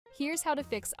Here's how to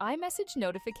fix iMessage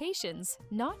notifications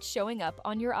not showing up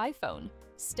on your iPhone.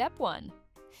 Step 1.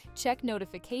 Check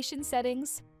notification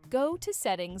settings. Go to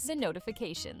Settings and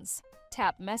Notifications.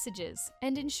 Tap Messages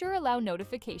and ensure Allow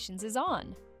Notifications is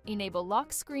on. Enable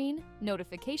Lock Screen,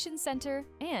 Notification Center,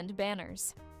 and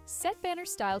Banners. Set banner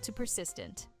style to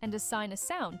persistent and assign a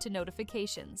sound to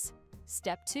notifications.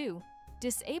 Step 2.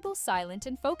 Disable silent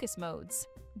and focus modes.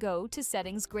 Go to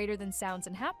Settings greater than Sounds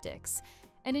and Haptics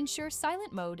and ensure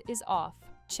silent mode is off.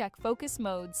 Check focus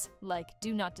modes like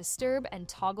Do Not Disturb and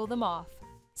toggle them off.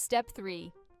 Step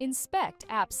 3. Inspect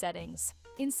app settings.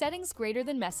 In Settings greater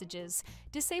than Messages,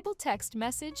 disable text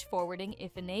message forwarding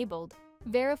if enabled.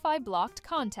 Verify blocked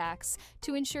contacts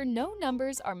to ensure no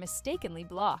numbers are mistakenly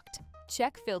blocked.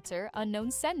 Check Filter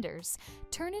Unknown Senders.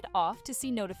 Turn it off to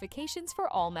see notifications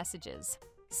for all messages.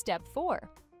 Step 4.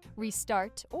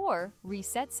 Restart or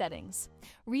reset settings.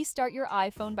 Restart your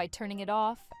iPhone by turning it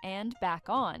off and back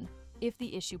on. If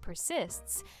the issue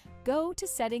persists, go to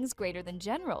Settings greater than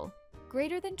General,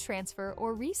 greater than Transfer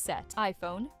or Reset.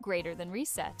 iPhone greater than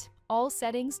Reset. All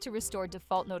settings to restore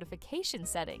default notification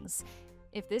settings.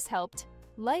 If this helped,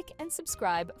 like and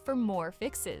subscribe for more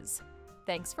fixes.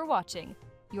 Thanks for watching.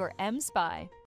 Your mSpy.